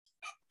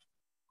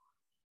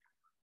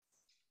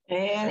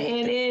And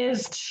it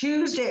is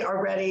Tuesday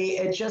already.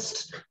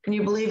 Can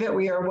you believe it?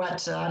 We are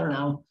I don't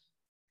know,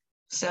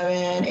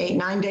 7, 8,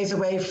 9 days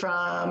away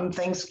from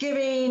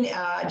Thanksgiving.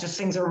 Just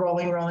things are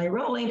rolling.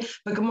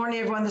 But good morning,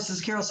 everyone. This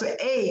is Carol,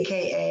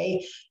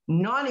 AKA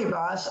Naughty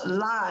Boss,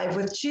 live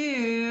with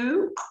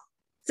two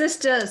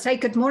sisters. Hey,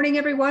 good morning,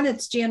 everyone.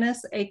 It's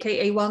Janice,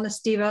 AKA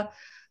Wellness Diva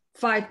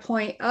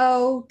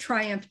 5.0,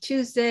 Triumph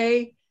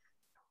Tuesday.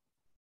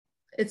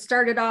 It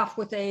started off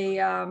with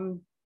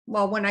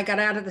when I got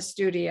out of the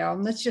studio,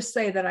 and let's just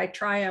say that I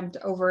triumphed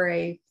over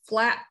a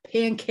flat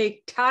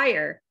pancake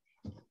tire.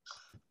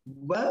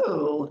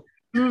 Whoa.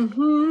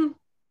 Mm-hmm.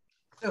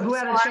 So who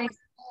had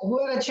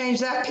to change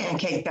that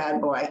pancake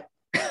bad boy?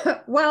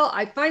 Well,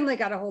 I finally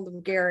got a hold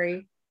of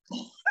Gary.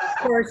 Of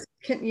course,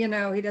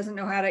 he doesn't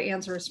know how to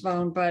answer his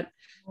phone, but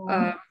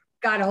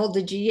got a hold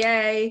of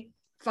GA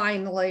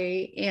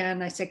finally.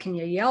 And I said, can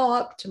you yell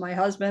up to my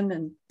husband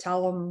and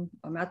tell him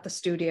I'm at the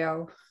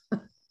studio?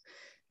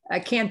 I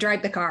can't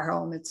drive the car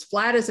home. It's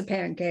flat as a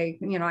pancake.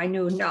 I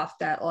knew enough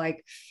that I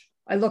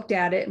looked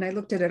at it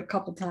a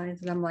couple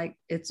times and I'm like,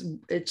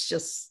 it's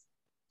just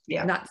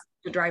not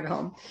to drive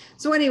home.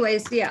 So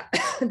anyways,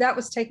 that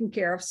was taken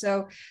care of.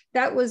 So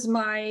that was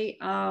my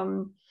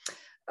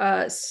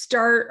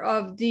start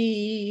of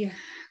the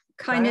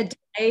kind of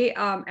day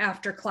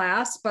after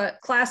class,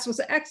 but class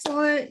was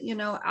excellent.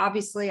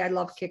 Obviously I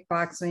love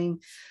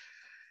kickboxing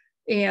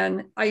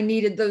and I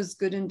needed those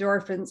good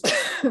endorphins.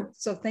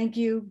 So thank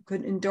you,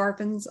 good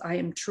endorphins. I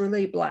am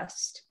truly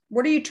blessed.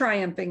 What are you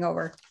triumphing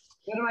over?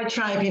 What am I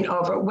triumphing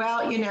over?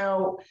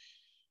 Well,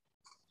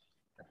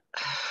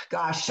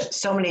 gosh,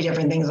 so many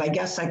different things. I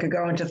guess I could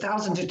go into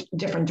 1,000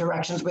 different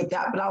directions with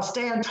that, but I'll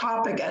stay on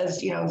topic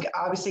as,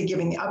 obviously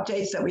giving the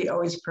updates that we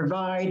always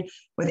provide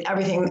with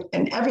everything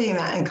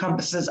that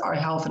encompasses our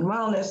health and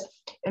wellness.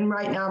 And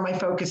right now my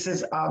focus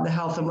is on the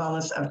health and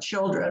wellness of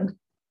children.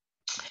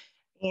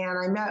 And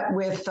I met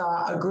with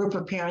a group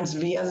of parents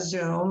via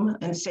Zoom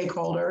and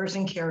stakeholders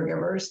and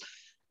caregivers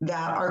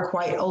that are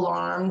quite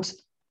alarmed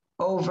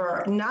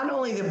over not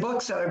only the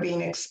books that are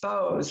being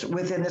exposed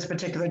within this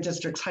particular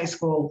district's high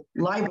school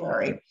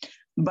library,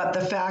 but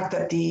the fact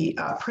that the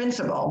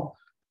principal,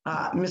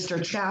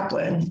 Mr.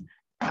 Chaplin,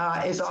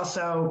 is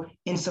also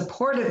in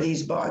support of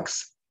these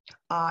books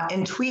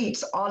and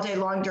tweets all day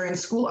long during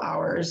school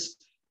hours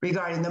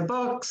regarding the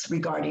books,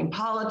 regarding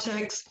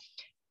politics.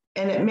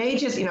 And it may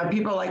just,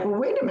 people are like, well,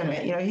 wait a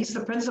minute, he's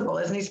the principal.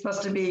 Isn't he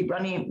supposed to be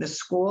running the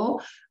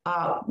school?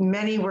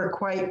 Many were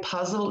quite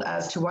puzzled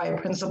as to why a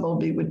principal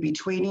would be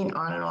tweeting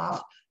on and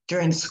off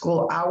during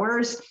school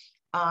hours.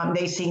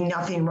 They see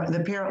nothing,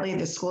 apparently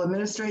the school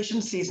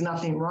administration sees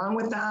nothing wrong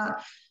with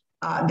that.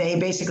 They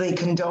basically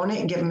condone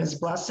it and give him his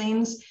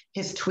blessings.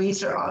 His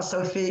tweets are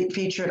also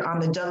featured on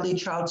the Dudley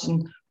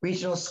Charlton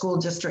Regional School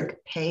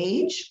District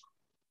page.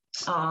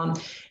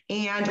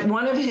 And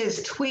one of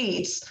his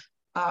tweets,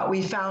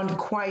 we found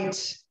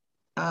quite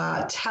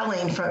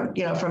telling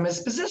from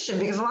his position,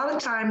 because a lot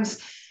of times,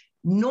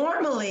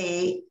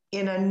 normally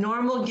in a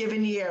normal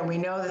given year, we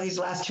know that these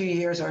last 2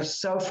 years are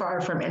so far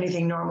from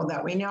anything normal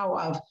that we know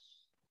of,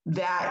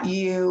 that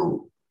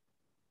you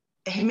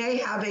may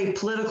have a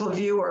political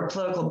view or a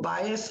political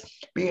bias,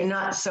 but you're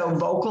not so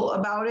vocal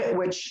about it,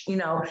 which,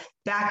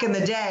 back in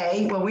the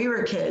day when we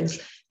were kids,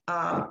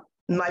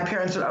 my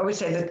parents would always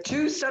say the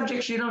two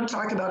subjects you don't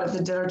talk about at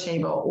the dinner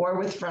table or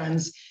with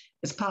friends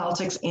is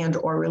politics and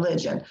or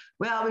religion.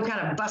 Well, we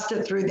kind of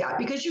busted through that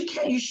because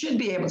you should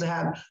be able to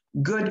have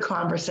good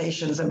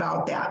conversations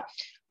about that.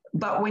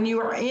 But when you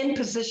are in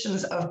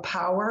positions of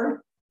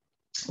power,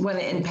 when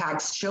it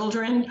impacts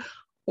children,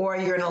 or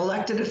you're an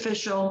elected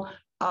official,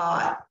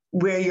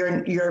 where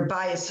your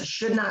bias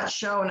should not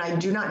show, and I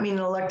do not mean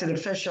an elected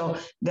official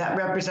that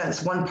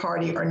represents one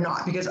party or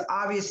not, because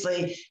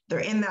obviously they're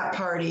in that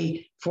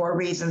party for a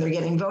reason. They're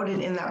getting voted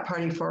in that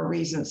party for a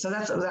reason. So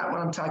that's what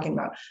I'm talking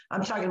about.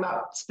 I'm talking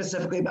about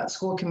specifically about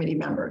school committee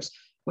members.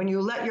 When you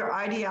let your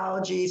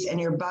ideologies and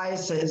your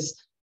biases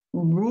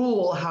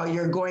rule how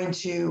you're going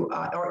to,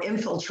 or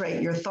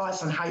infiltrate your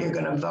thoughts on how you're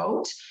going to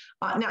vote.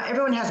 Now,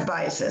 everyone has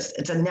biases.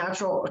 It's a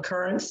natural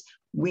occurrence.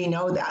 We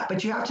know that,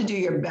 but you have to do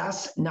your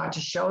best not to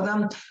show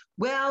them.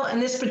 Well,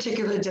 in this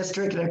particular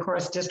district, and of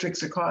course,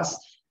 districts across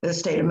the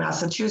state of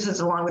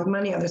Massachusetts, along with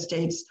many other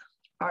states,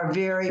 are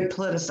very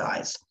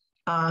politicized.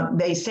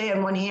 They say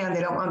on one hand, they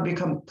don't want to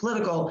become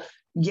political,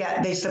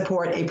 yet they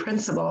support a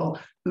principal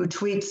who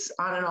tweets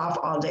on and off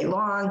all day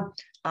long.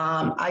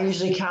 I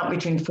usually count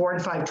between 4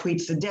 and 5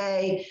 tweets a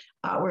day.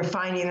 We're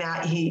finding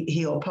that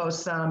he'll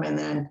post some and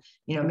then,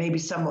 maybe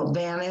some will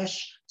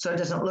vanish. So it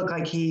doesn't look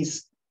like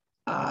he's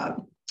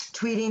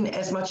tweeting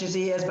as much as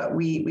he is, but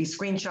we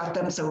screenshot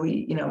them. So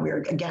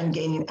we're again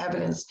gaining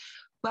evidence.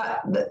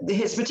 But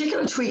his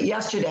particular tweet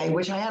yesterday,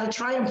 which I had a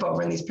triumph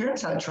over, and these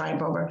parents had a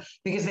triumph over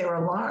because they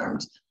were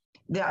alarmed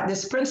that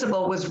this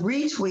principal was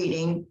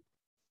retweeting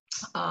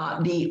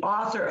the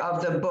author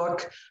of the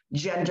book,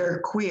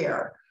 Gender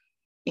Queer.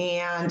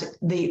 And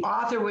the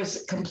author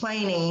was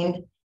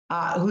complaining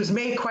who's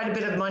made quite a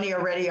bit of money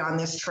already on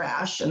this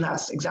trash, and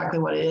that's exactly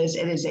what it is.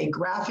 It is a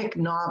graphic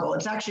novel.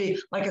 It's actually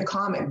like a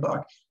comic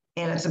book,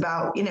 and it's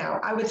about,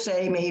 I would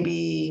say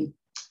maybe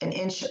an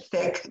inch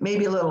thick,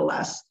 maybe a little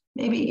less,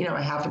 maybe,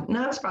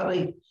 it's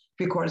probably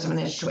 3/4 of an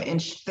inch to an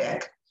inch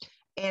thick.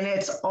 And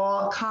it's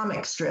all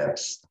comic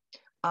strips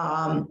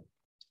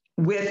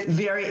with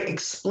very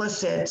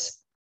explicit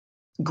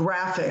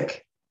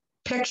graphic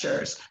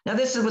pictures. Now,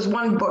 this was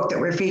one book that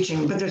we're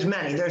featuring, but there's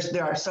many.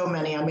 There are so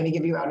many. I'm going to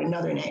give you out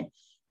another name.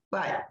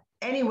 But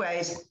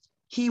anyways,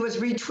 he was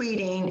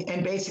retweeting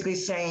and basically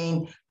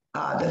saying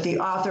that the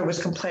author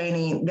was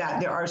complaining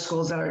that there are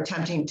schools that are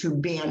attempting to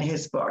ban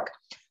his book.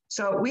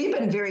 So we've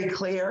been very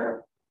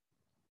clear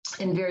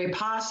and very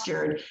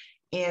postured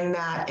in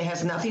that it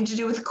has nothing to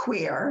do with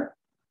queer,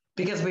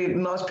 because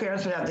most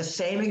parents would have the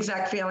same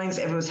exact feelings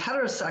if it was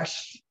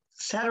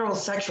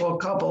heterosexual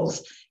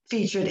couples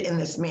featured in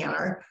this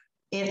manner,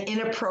 in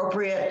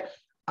inappropriate,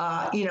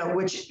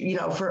 which,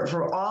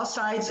 for all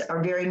sides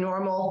are very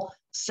normal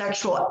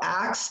sexual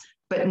acts,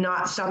 but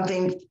not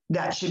something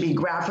that should be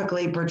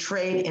graphically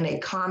portrayed in a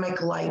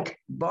comic-like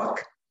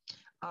book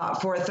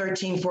for a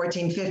 13,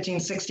 14, 15,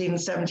 16, and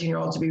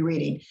 17-year-old to be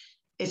reading.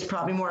 It's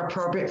probably more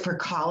appropriate for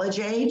college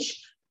age.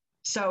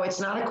 So it's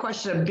not a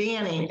question of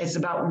banning, it's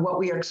about what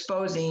we are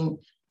exposing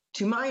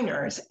to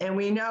minors. And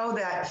we know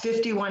that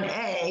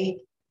 51A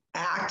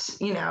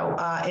Act,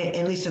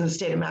 at least in the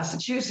state of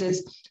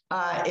Massachusetts,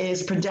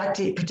 is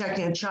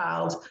protecting a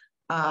child,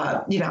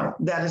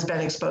 that has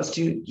been exposed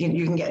to,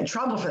 you can get in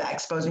trouble for that,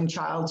 exposing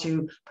child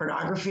to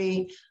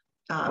pornography,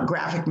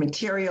 graphic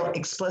material,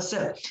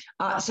 explicit.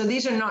 So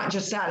these are not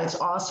just that, it's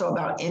also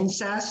about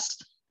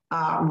incest,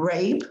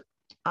 rape.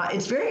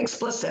 It's very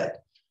explicit.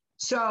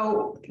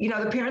 So,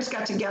 the parents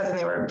got together and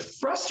they were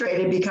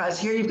frustrated because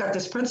here you've got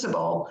this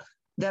principal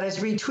that is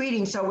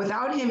retweeting. So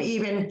without him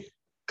even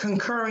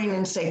concurring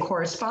in, say,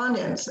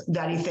 correspondence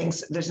that he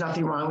thinks there's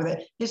nothing wrong with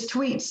it, his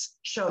tweets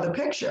show the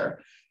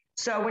picture.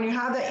 So when you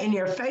have that in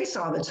your face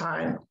all the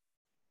time,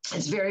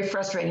 it's very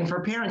frustrating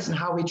for parents, and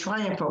how we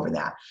triumph over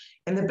that.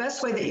 And the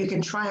best way that you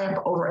can triumph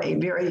over a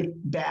very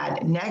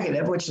bad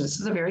negative, which this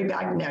is a very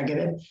bad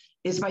negative,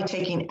 is by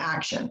taking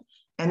action.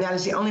 And that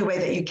is the only way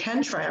that you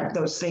can triumph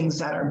those things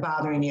that are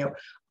bothering you.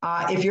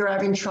 If you're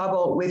having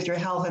trouble with your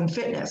health and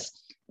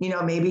fitness,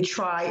 maybe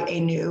try a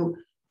new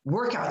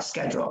workout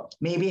schedule.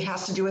 Maybe it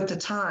has to do with the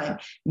time.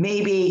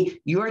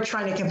 Maybe you're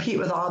trying to compete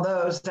with all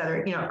those that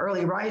are,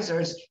 early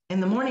risers,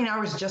 and the morning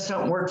hours just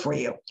don't work for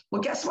you.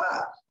 Well, guess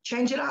what?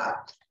 Change it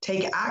up.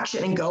 Take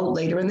action and go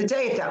later in the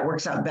day if that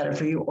works out better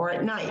for you, or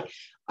at night.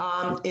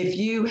 If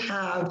you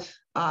have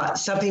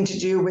something to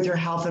do with your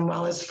health and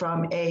wellness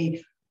from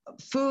a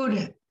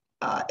food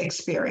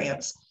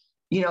experience,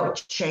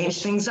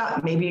 change things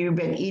up. Maybe you've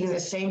been eating the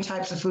same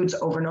types of foods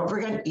over and over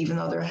again, even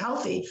though they're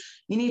healthy.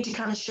 You need to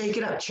kind of shake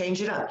it up,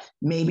 change it up.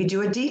 Maybe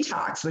do a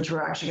detox, which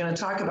we're actually going to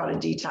talk about a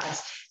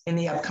detox in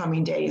the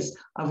upcoming days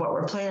of what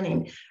we're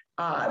planning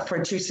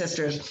for Two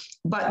Sisters.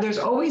 But there's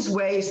always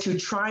ways to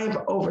triumph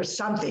over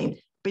something,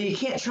 but you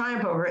can't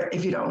triumph over it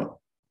if you don't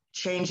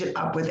change it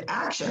up with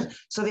action.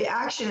 So the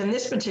action in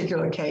this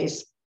particular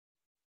case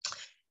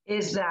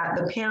is that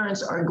the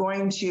parents are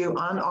going to,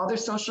 on all their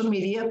social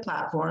media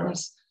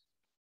platforms,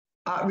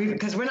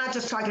 because we're not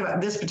just talking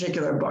about this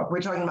particular book,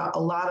 we're talking about a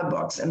lot of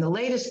books. And the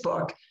latest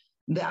book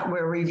that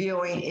we're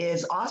reviewing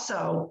is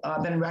also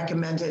been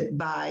recommended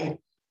by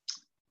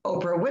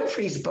Oprah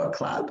Winfrey's book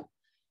club,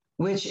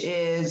 which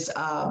is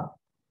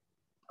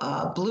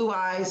Blue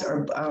Eyes,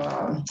 or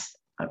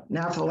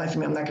now for the life of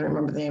me, I'm not going to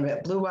remember the name of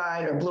it, Blue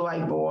Eyed or Blue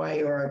Eyed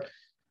Boy, or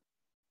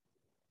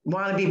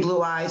Wannabe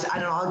Blue Eyes. I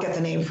don't know, I'll get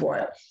the name for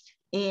it.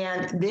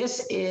 And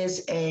this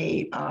is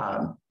a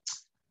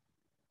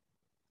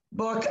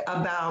book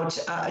about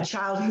a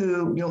child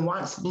who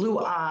wants blue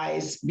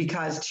eyes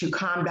because to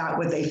combat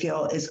what they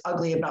feel is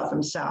ugly about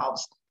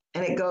themselves.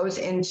 And it goes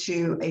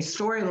into a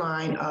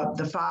storyline of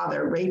the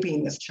father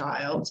raping this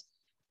child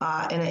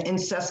in an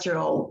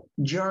ancestral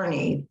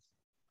journey,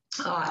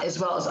 as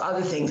well as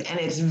other things. And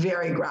it's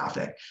very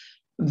graphic,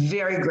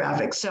 very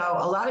graphic. So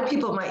a lot of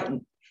people might,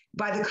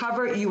 by the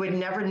cover, you would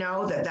never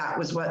know that that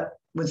was what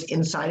was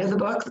inside of the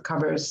book. The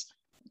covers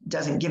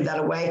doesn't give that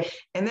away.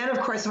 And then, of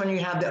course, when you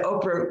have the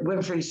Oprah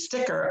Winfrey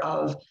sticker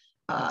of,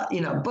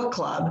 book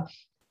club,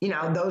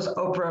 those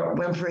Oprah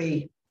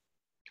Winfrey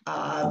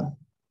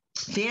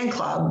fan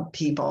club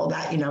people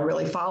that,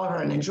 really follow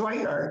her and enjoy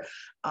her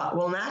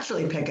will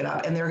naturally pick it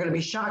up, and they're going to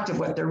be shocked at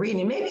what they're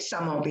reading. Maybe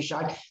some won't be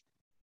shocked,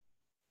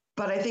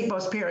 but I think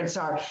most parents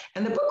are.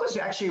 And the book was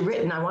actually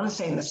written, I want to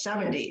say, in the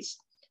 70s.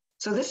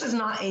 So this is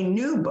not a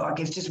new book.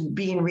 It's just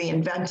being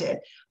reinvented.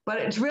 But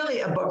it's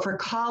really a book for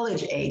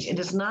college age. It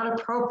is not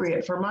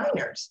appropriate for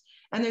minors.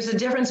 And there's a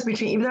difference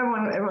between, even though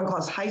everyone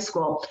calls high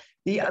school,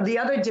 the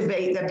other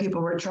debate that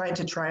people were trying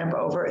to triumph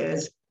over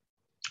is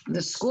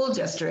the school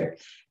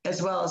district,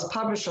 as well as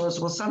publishers,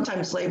 will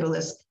sometimes label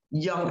this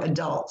young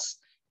adults.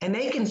 And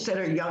they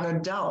consider young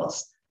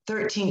adults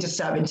 13 to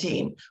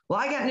 17. Well,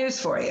 I got news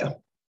for you.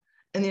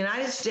 In the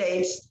United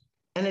States,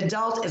 an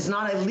adult is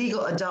not a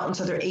legal adult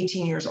until they're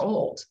 18 years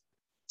old.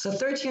 So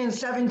 13 and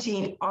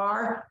 17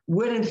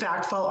 would in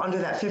fact fall under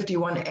that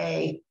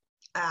 51A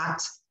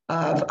act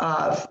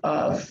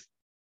of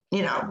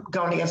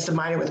going against a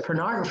minor with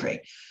pornography.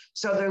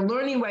 So they're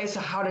learning ways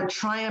of how to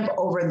triumph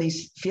over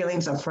these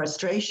feelings of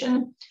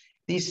frustration,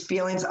 these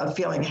feelings of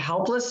feeling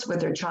helpless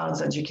with their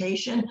child's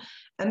education.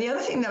 And the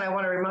other thing that I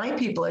want to remind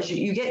people is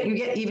you get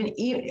even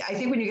I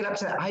think when you get up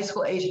to that high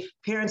school age,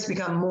 parents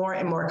become more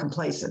and more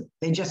complacent.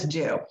 They just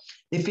do.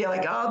 They feel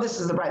like, oh, this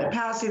is the rite of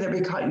passage.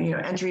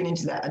 They're entering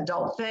into that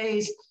adult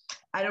phase.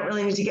 I don't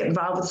really need to get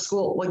involved with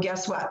school. Well,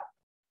 guess what?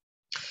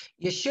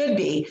 You should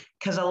be,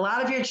 because a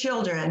lot of your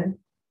children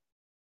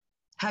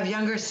have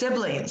younger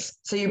siblings.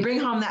 So you bring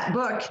home that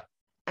book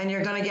and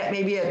you're going to get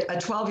maybe a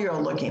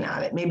 12-year-old looking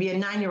at it, maybe a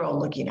 9-year-old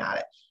looking at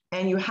it.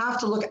 And you have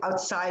to look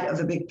outside of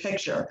the big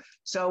picture.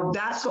 So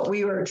that's what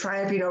we were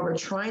triumphing over,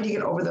 trying to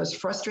get over those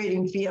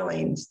frustrating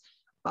feelings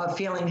of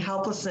feeling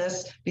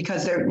helplessness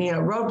because they're,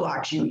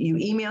 roadblocks. You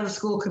email the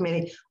school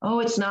committee, oh,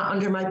 it's not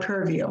under my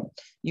purview.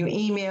 You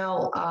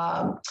email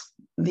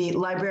the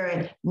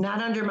librarian,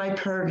 not under my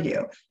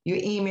purview. You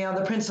email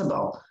the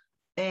principal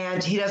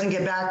and he doesn't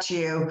get back to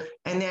you.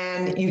 And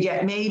then you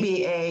get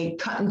maybe a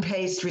cut and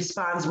paste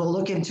response. We'll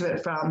look into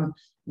it from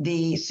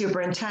the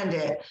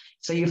superintendent.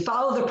 So you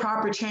follow the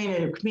proper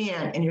chain of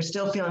command and you're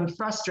still feeling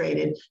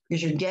frustrated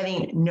because you're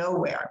getting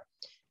nowhere.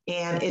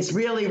 And it's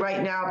really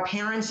right now,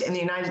 parents in the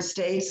United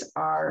States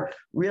are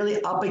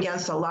really up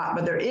against a lot,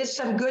 but there is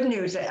some good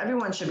news that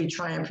everyone should be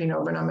triumphing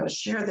over. And I'm going to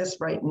share this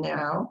right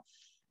now.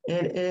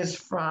 It is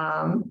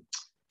from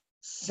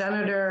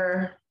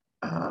Senator,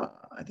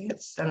 I think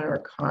it's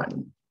Senator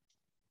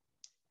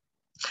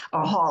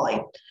Hawley.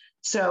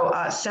 So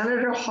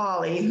Senator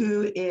Hawley,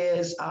 who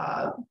is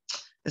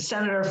the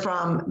senator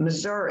from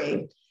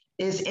Missouri,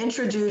 is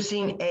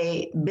introducing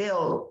a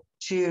bill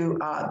to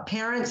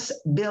Parents'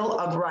 Bill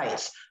of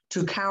Rights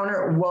to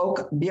counter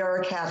woke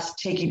bureaucrats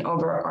taking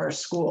over our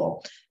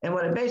school. And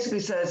what it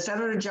basically says,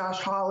 Senator Josh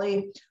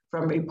Hawley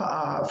from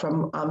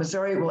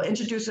Missouri will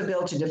introduce a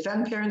bill to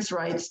defend parents'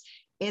 rights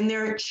in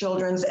their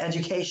children's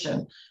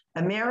education.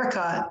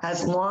 America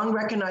has long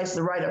recognized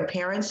the right of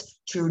parents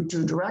to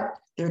direct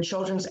their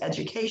children's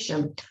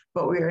education,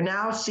 but we are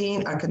now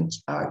seeing a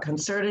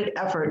concerted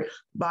effort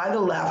by the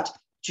left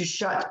to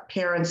shut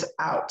parents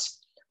out.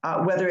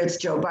 Whether it's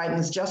Joe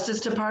Biden's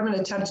Justice Department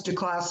attempts to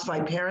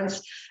classify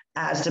parents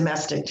as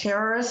domestic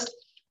terrorists,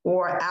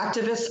 or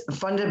activists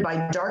funded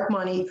by dark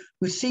money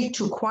who seek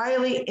to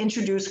quietly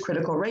introduce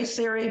critical race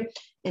theory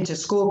into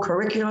school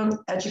curriculum,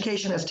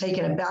 education has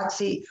taken a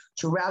backseat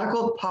to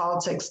radical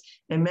politics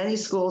in many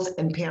schools,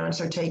 and parents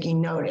are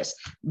taking notice.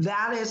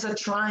 That is a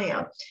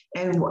triumph.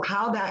 And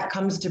how that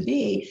comes to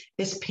be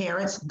is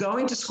parents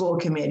going to school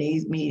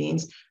committee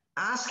meetings,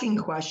 asking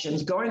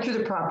questions, going through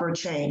the proper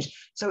change.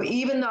 So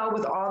even though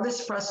with all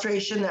this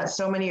frustration that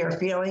so many are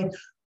feeling,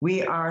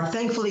 we are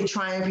thankfully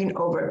triumphing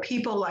over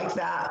people like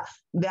that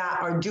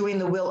are doing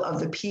the will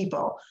of the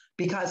people,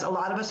 because a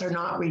lot of us are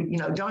not,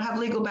 don't have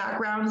legal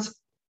backgrounds.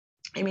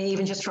 I mean,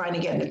 even just trying to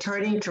get an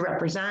attorney to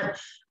represent.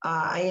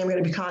 I am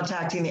going to be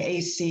contacting the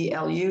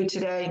ACLU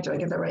today. Do I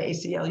get that right?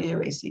 ACLU,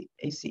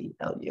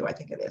 ACLU, I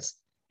think it is.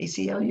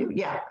 ACLU?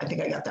 Yeah, I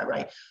think I got that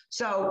right.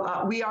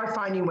 So we are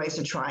finding ways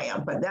to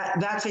triumph, but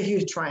that's a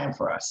huge triumph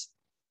for us.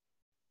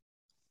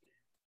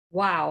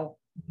 Wow.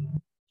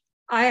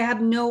 I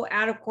have no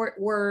adequate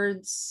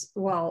words.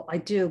 Well, I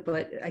do,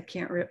 but I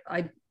can't,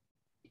 I'm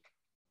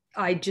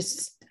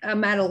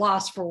at a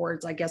loss for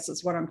words, I guess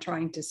is what I'm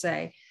trying to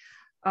say.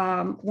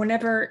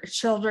 Whenever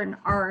children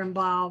are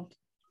involved,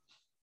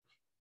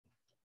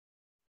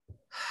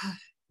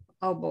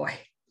 oh boy.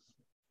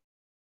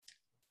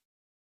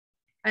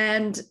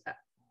 And,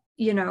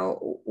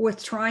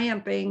 with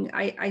triumphing,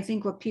 I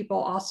think what people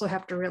also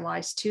have to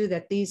realize too,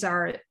 that these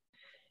are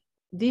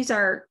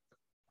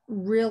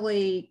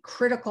really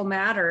critical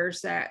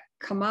matters that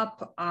come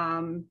up.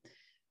 And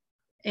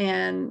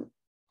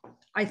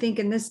I think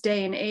in this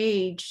day and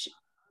age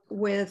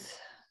with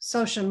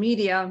social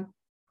media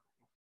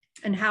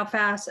and how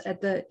fast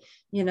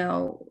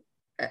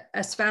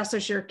as fast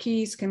as your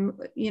keys can,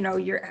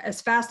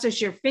 as fast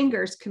as your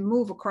fingers can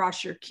move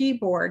across your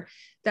keyboard,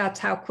 that's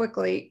how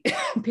quickly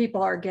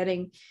people are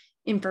getting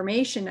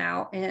information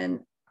out.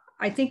 And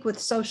I think with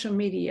social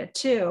media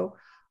too,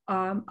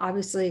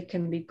 obviously it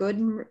can be good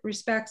in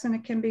respects and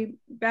it can be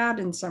bad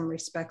in some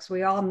respects.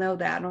 We all know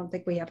that. I don't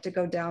think we have to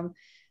go down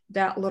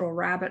that little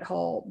rabbit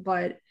hole,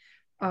 but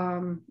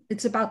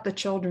it's about the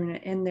children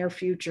and their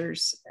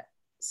futures.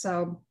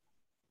 So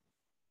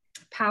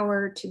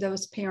power to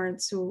those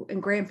parents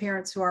and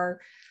grandparents who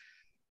are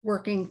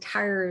working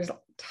tirelessly.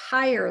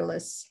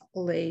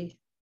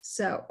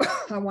 So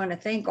I want to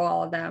thank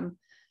all of them.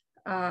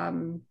 I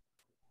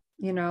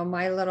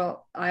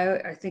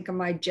think of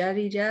my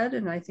Jetty Jed,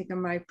 and I think of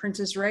my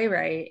Princess Ray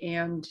Ray,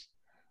 and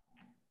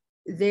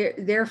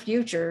their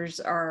futures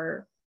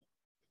are,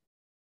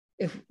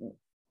 if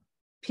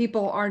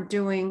people aren't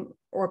doing,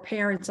 or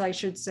parents, I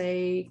should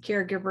say,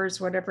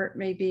 caregivers, whatever it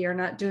may be, are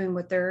not doing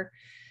what they're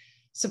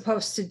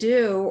supposed to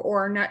do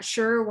or not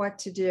sure what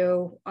to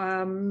do.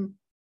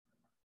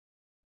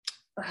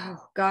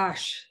 Oh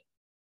gosh,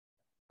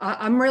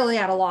 I'm really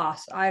at a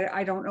loss.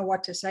 I don't know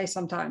what to say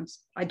sometimes.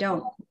 I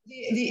don't.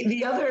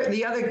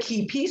 The other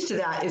key piece to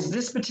that is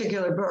this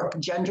particular book,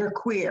 Gender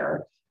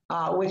Queer,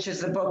 which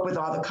is the book with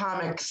all the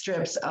comic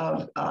strips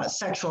of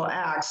sexual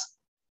acts.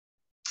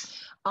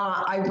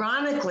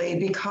 Ironically,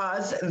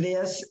 because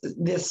this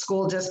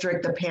school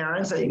district, the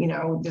parents,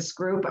 this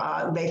group,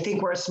 they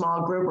think we're a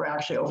small group. We're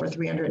actually over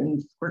 300,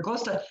 and we're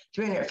close to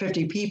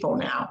 350 people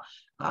now.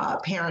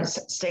 Parents,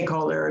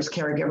 stakeholders,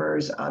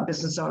 caregivers,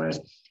 business owners.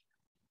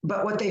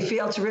 But what they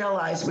fail to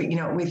realize,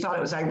 we thought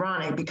it was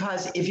ironic,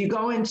 because if you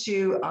go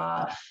into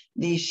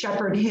the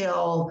Shepherd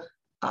Hill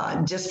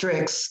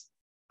district's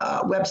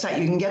website,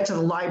 you can get to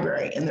the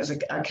library, and there's a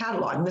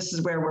catalog. And this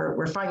is where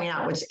we're finding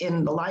out what's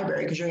in the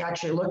library, because you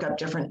actually look up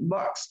different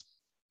books.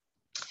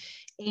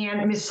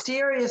 And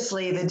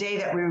mysteriously, the day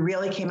that we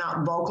really came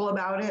out vocal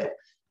about it,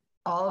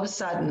 all of a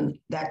sudden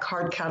that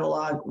card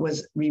catalog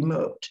was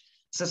removed.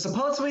 So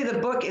supposedly the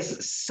book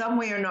is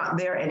somewhere not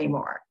there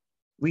anymore.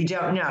 We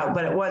don't know,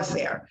 but it was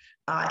there.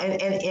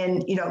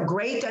 And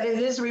great that it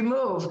is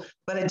removed,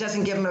 but it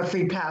doesn't give them a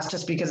free pass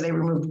just because they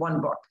removed one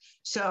book.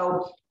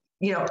 So,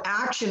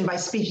 action by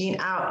speaking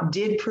out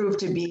did prove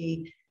to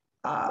be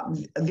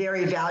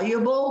very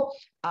valuable.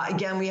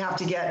 Again, we have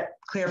to get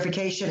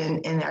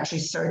clarification and actually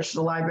search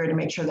the library to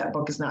make sure that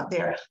book is not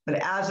there. But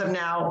as of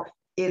now,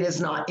 it is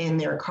not in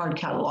their card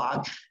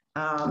catalog.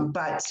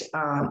 But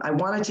I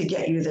wanted to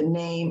get you the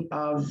name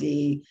of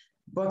the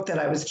book that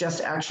I was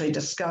just actually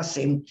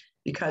discussing,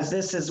 because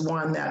this is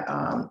one that,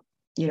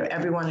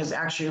 everyone is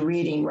actually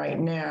reading right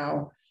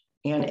now.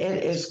 And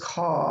it is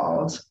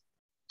called,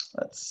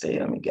 let's see,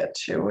 let me get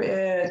to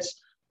it.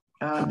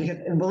 Because,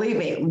 and believe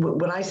me,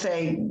 when I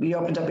say we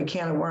opened up a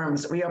can of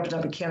worms,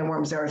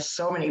 there are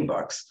so many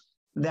books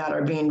that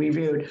are being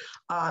reviewed.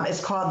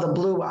 It's called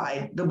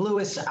The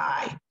Bluest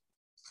Eye.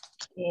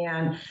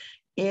 And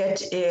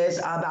it is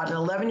about an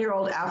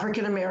 11-year-old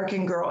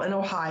African-American girl in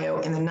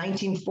Ohio in the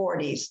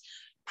 1940s,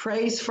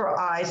 prays for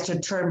eyes to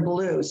turn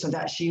blue so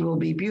that she will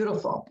be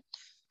beautiful.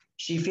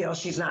 She feels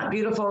she's not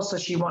beautiful, so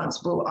she wants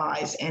blue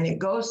eyes. And it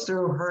goes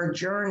through her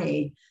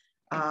journey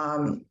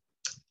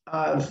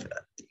of,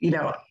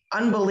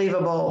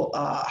 unbelievable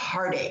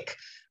heartache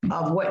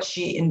of what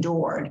she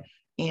endured.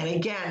 And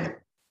again,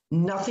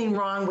 nothing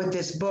wrong with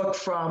this book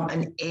from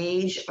an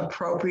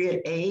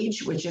age-appropriate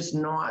age, which is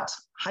not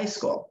high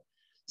school.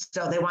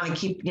 So they want to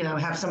keep,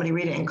 have somebody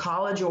read it in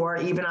college or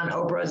even on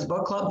Oprah's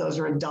book club. Those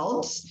are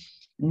adults.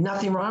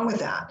 Nothing wrong with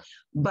that.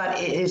 But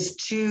it is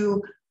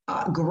too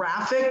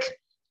graphic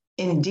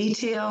in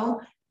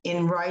detail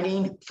in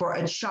writing for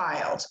a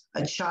child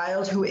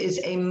who is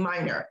a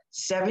minor.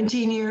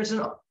 17 years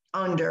and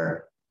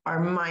under are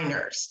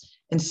minors.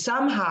 And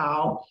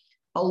somehow,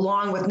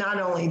 along with not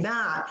only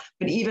that,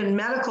 but even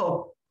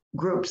medical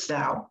groups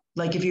now,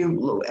 like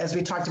as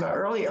we talked about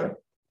earlier,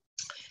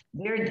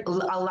 they're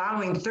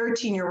allowing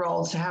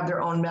 13-year-olds to have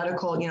their own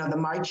medical, the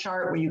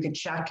MyChart, where you could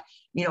check,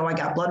 I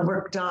got blood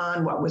work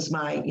done, what was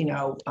my,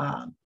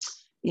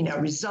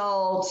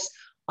 results.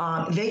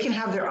 They can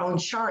have their own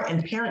chart,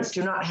 and parents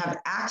do not have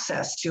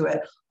access to it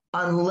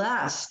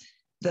unless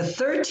the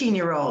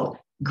 13-year-old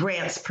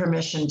grants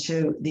permission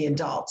to the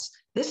adults.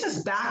 This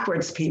is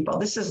backwards, people.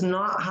 This is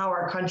not how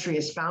our country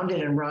is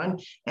founded and run.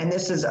 And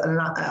this is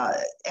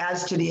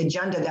adds to the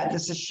agenda that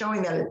this is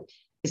showing that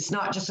it's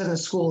not just in the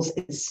schools,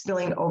 it's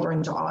spilling over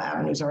into all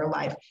avenues of our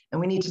life.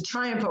 And we need to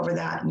triumph over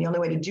that. And the only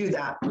way to do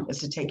that is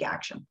to take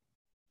action.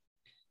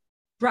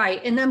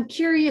 Right. And I'm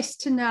curious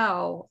to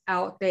know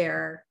out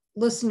there,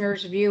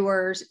 listeners,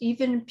 viewers,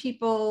 even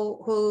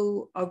people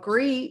who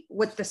agree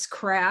with this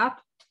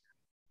crap,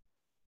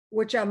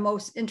 which I'm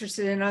most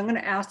interested in, I'm going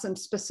to ask them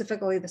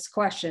specifically this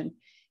question.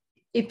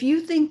 If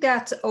you think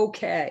that's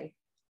okay,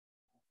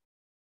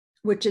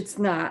 which it's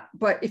not,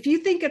 but if you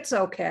think it's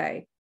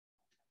okay,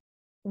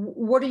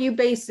 what are you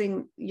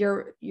basing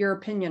your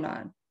opinion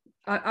on?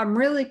 I'm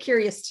really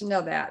curious to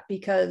know that,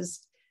 because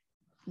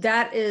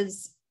that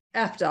is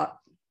effed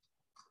up.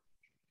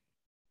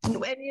 And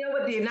what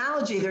the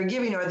analogy they're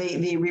giving, or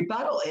the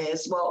rebuttal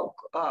is, well,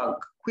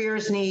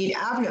 queers need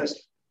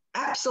avenues.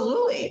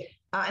 Absolutely.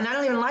 And I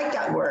don't even like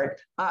that word.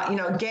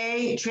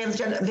 Gay,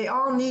 transgender, they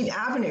all need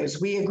avenues.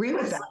 We agree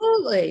with that.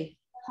 Absolutely.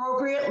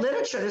 Appropriate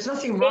literature. There's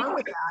nothing wrong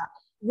with that.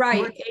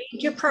 Right.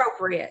 Age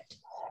appropriate.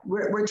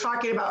 We're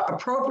talking about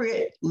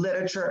appropriate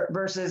literature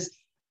versus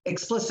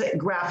explicit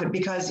graphic,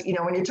 because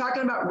when you're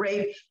talking about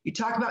rape, you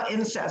talk about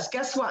incest.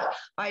 Guess what?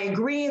 By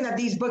agreeing that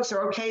these books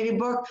are okay to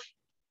book,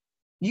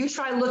 you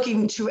try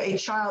looking to a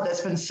child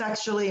that's been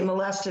sexually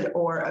molested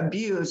or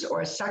abused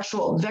or a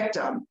sexual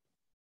victim,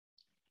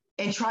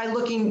 and try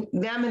looking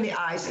them in the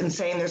eyes and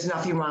saying there's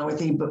nothing wrong with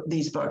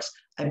these books.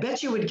 I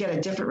bet you would get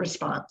a different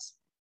response.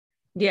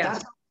 Yeah.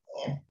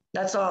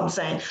 That's all I'm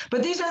saying.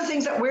 But these are the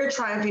things that we're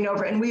triumphing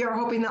over, and we are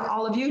hoping that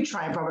all of you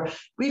triumph over.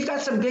 We've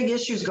got some big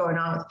issues going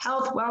on with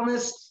health,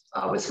 wellness,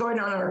 what's going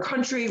on in our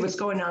country, what's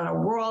going on in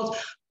our world.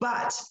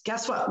 But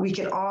guess what? We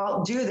can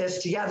all do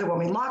this together when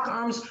we lock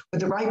arms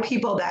with the right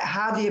people that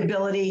have the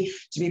ability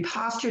to be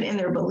postured in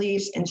their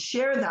beliefs and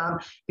share them.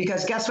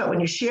 Because guess what? When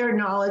you share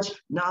knowledge,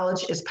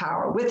 knowledge is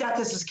power. With that,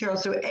 this is Carol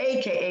Sue,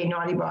 aka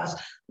Naughty Boss,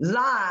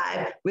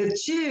 live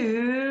with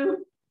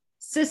two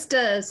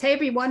sisters. Hey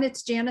everyone,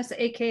 it's Janice,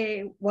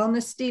 aka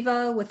Wellness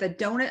Diva, with a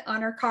donut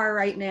on her car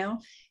right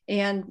now,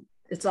 and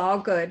it's all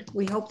good.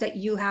 We hope that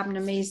you have an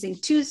amazing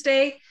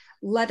Tuesday.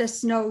 Let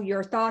us know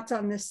your thoughts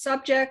on this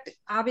subject.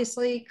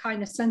 Obviously,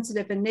 kind of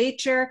sensitive in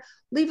nature.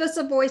 Leave us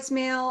a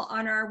voicemail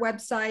on our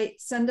website.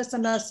 Send us a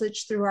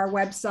message through our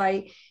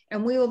website.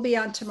 And we will be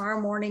on tomorrow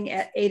morning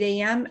at 8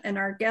 a.m. And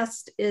our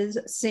guest is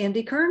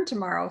Sandy Kern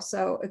tomorrow.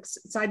 So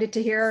excited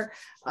to hear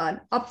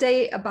an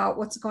update about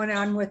what's going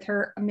on with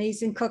her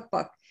amazing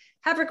cookbook.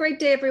 Have a great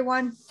day,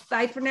 everyone.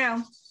 Bye for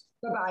now.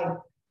 Bye-bye.